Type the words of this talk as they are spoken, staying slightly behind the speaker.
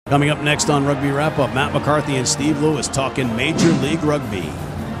Coming up next on Rugby Wrap-Up, Matt McCarthy and Steve Lewis talking Major League Rugby.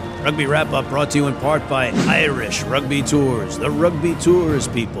 Rugby Wrap-Up brought to you in part by Irish Rugby Tours, the Rugby Tours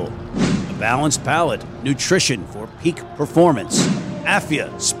people. A balanced palate, nutrition for peak performance.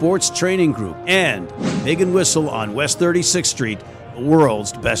 AFIA Sports Training Group, and Pig and Whistle on West 36th Street, the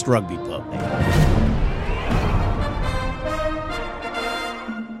world's best rugby pub.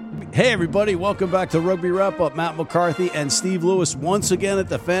 Hey everybody, welcome back to Rugby Wrap-Up. Matt McCarthy and Steve Lewis once again at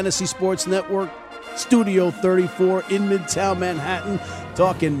the Fantasy Sports Network, Studio 34 in Midtown Manhattan,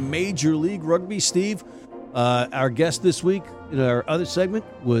 talking Major League Rugby. Steve, our guest this week in our other segment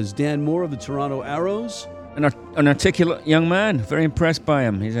was Dan Moore of the Toronto Arrows. An articulate young man. Very impressed by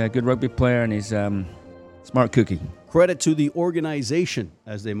him. He's a good rugby player and he's smart cookie. Credit to the organization,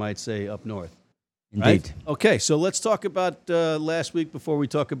 as they might say up north. Indeed. Right? Okay, so let's talk about last week before we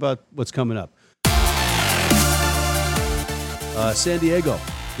talk about what's coming up. San Diego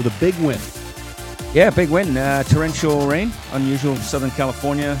with a big win. Yeah, big win. Torrential rain, unusual for Southern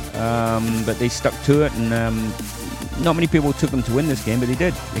California, but they stuck to it, and not many people took them to win this game, but they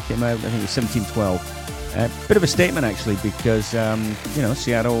did. They came out, I think it was 17-12. Bit of a statement, actually, because,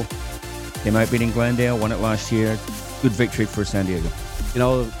 Seattle came out beating Glendale, won it last year. Good victory for San Diego. You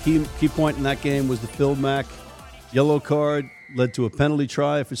know, the key point in that game was the Phil Mack yellow card led to a penalty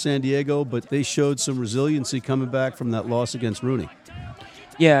try for San Diego, but they showed some resiliency coming back from that loss against Rooney.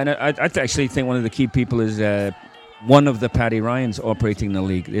 Yeah, and I actually think one of the key people is one of the Paddy Ryans operating the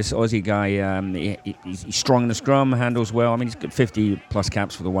league. This Aussie guy, he's strong in the scrum, handles well. I mean, he's got 50-plus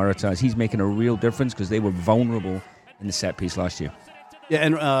caps for the Waratahs. He's making a real difference because they were vulnerable in the set piece last year. Yeah,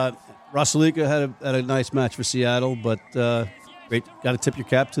 and Rosalika had a nice match for Seattle, but great. Got to tip your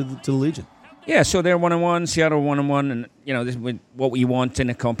cap to the Legion. Yeah, so they're 1-1, Seattle 1-1, and this is what we want in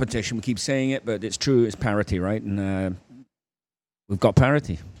a competition. We keep saying it, but it's true. It's parity, right? And we've got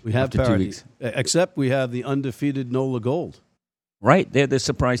parity. We have parity, except we have the undefeated NOLA Gold. Right, they're the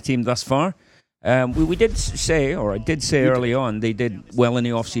surprise team thus far. We did say, or I did say early on, they did well in the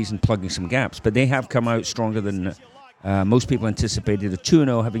offseason plugging some gaps, but they have come out stronger than most people anticipated. The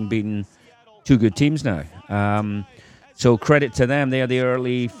 2-0 having beaten two good teams now. So credit to them. They're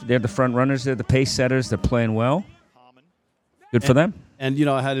the front runners. They're the pace setters. They're playing well. Good for them. And,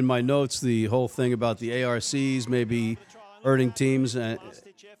 I had in my notes the whole thing about the ARCs maybe hurting teams. And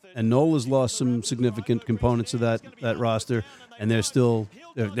NOLA's lost some significant components of that roster. And they're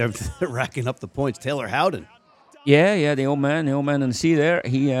racking up the points. Taylor Howden. Yeah, the old man in the sea there.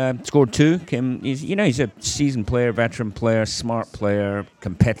 He scored two. He's a seasoned player, veteran player, smart player,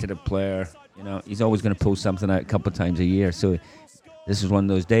 competitive player. He's always going to pull something out a couple of times a year. So this is one of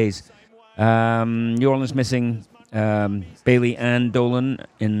those days. New Orleans missing Bailey and Dolan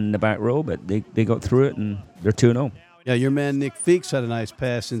in the back row, but they got through it, and they're 2-0. Yeah, your man Nick Feeks had a nice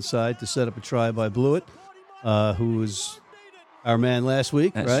pass inside to set up a try by Blewett, who was our man last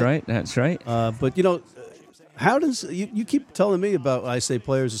week. That's right. But, how does you keep telling me about? I say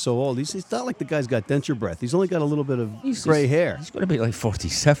players are so old. He's not like the guy's got denture breath. He's only got a little bit of gray hair. He's going to be like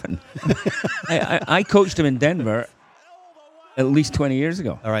 47. I coached him in Denver at least 20 years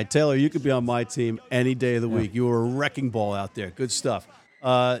ago. All right, Taylor, you could be on my team any day of the week. You were a wrecking ball out there. Good stuff.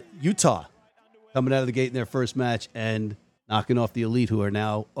 Utah coming out of the gate in their first match and knocking off the Elite, who are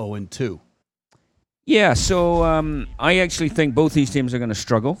now 0-2. Yeah, so I actually think both these teams are going to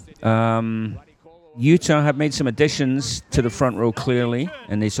struggle. Utah have made some additions to the front row clearly,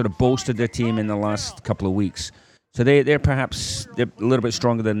 and they sort of bolstered their team in the last couple of weeks. So they're a little bit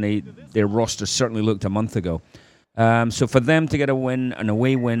stronger than their roster certainly looked a month ago. So for them to get a win, an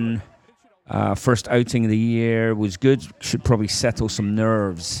away win, first outing of the year was good. Should probably settle some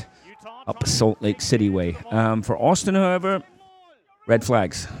nerves up Salt Lake City way. For Austin, however, red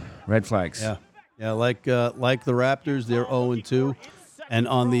flags. Yeah, like the Raptors, they're 0-2. And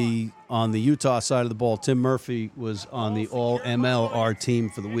on the Utah side of the ball, Tim Murphy was on the All-MLR team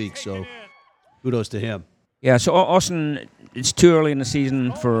for the week, so kudos to him. Yeah, so Austin, it's too early in the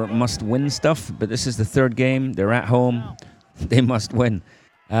season for must-win stuff, but this is the third game. They're at home. They must win.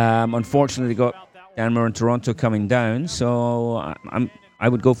 Unfortunately, they got Danmore and Toronto coming down, so I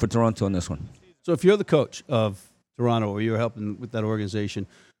would go for Toronto on this one. So if you're the coach of Toronto or you're helping with that organization,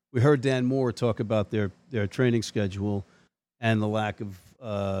 we heard Dan Moore talk about their training schedule and the lack of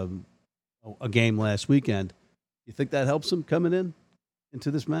a game last weekend. You think that helps them coming into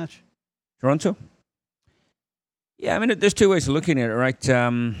this match? Toronto? Yeah, I mean, there's two ways of looking at it, right?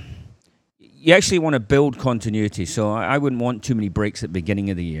 You actually want to build continuity, so I wouldn't want too many breaks at the beginning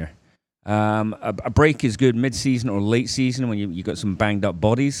of the year. A break is good mid-season or late season when you got some banged-up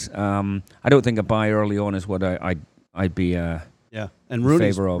bodies. I don't think a bye early on is what I'd be Yeah, and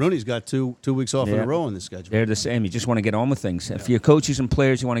favor of. Rooney's got two weeks off in Yeah. a row in the schedule. They're the same. You just want to get on with things. If you're coaches and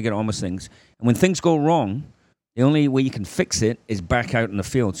players, you want to get on with things. And when things go wrong, the only way you can fix it is back out in the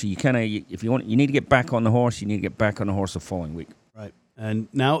field. So you if you need to get back on the horse, you need to get back on the horse the following week. Right. And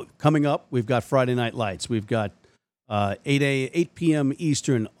now coming up, we've got Friday Night Lights. We've got 8 p.m.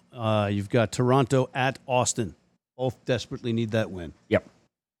 Eastern. You've got Toronto at Austin. Both desperately need that win. Yep.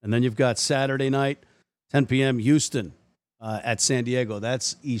 And then you've got Saturday night, 10 p.m. Houston at San Diego.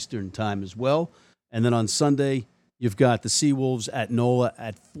 That's Eastern time as well. And then on Sunday, you've got the Seawolves at NOLA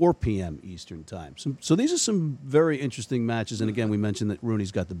at 4 p.m. Eastern time. So these are some very interesting matches. And again, we mentioned that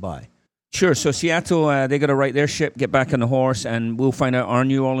Rooney's got the bye. Sure. So Seattle, they got to right their ship, get back on the horse, and we'll find out, are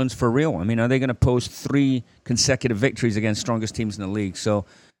New Orleans for real? I mean, are they going to post 3 consecutive victories against strongest teams in the league? So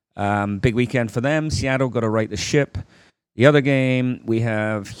big weekend for them. Seattle got to right the ship. The other game, we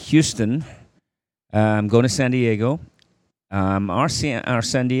have Houston going to San Diego. Our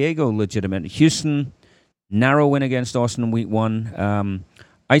San Diego legitimate. Houston, narrow win against Austin in week 1.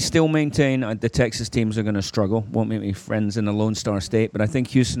 I still maintain the Texas teams are going to struggle. Won't make me friends in the Lone Star State, but I think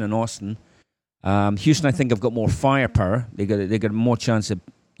Houston and Austin. Houston, I think, have got more firepower. They got more chance of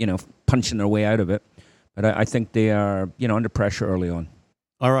punching their way out of it. But I think they are under pressure early on.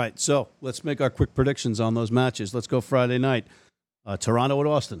 All right, so let's make our quick predictions on those matches. Let's go Friday night. Toronto at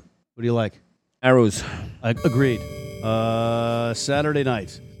Austin. What do you like? Arrows. Agreed. Saturday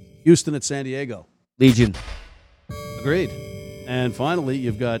night. Houston at San Diego. Legion. Agreed. And finally,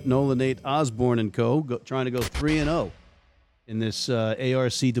 you've got Nolan Nate Osborne and co. Trying to go 3-0 in this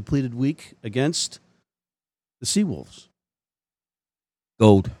ARC depleted week against the Seawolves.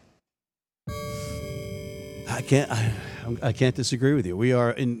 Gold. I can't disagree with you. We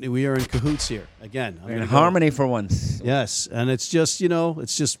are in cahoots here again. We're in harmony for once. Yes, and it's just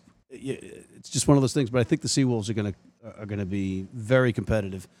it's just one of those things. But I think the Seawolves are gonna be very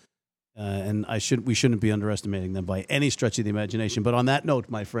competitive. And we shouldn't be underestimating them by any stretch of the imagination. But on that note,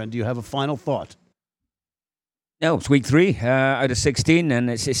 my friend, do you have a final thought? No, it's week 3 out of 16, and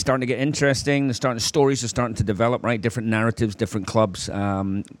it's starting to get interesting. The stories are starting to develop, right? Different narratives, different clubs.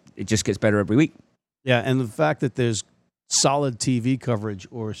 It just gets better every week. Yeah, and the fact that there's solid TV coverage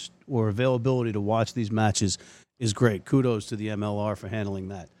or availability to watch these matches is great. Kudos to the MLR for handling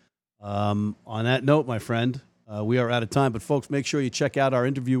that. On that note, my friend, we are out of time, but folks, make sure you check out our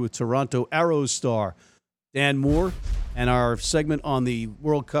interview with Toronto Arrows star Dan Moore and our segment on the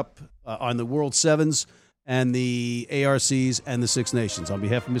World Cup, on the World Sevens and the ARCs and the Six Nations. On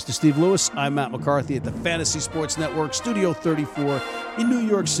behalf of Mr. Steve Lewis, I'm Matt McCarthy at the Fantasy Sports Network, Studio 34 in New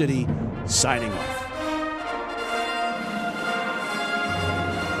York City, signing off.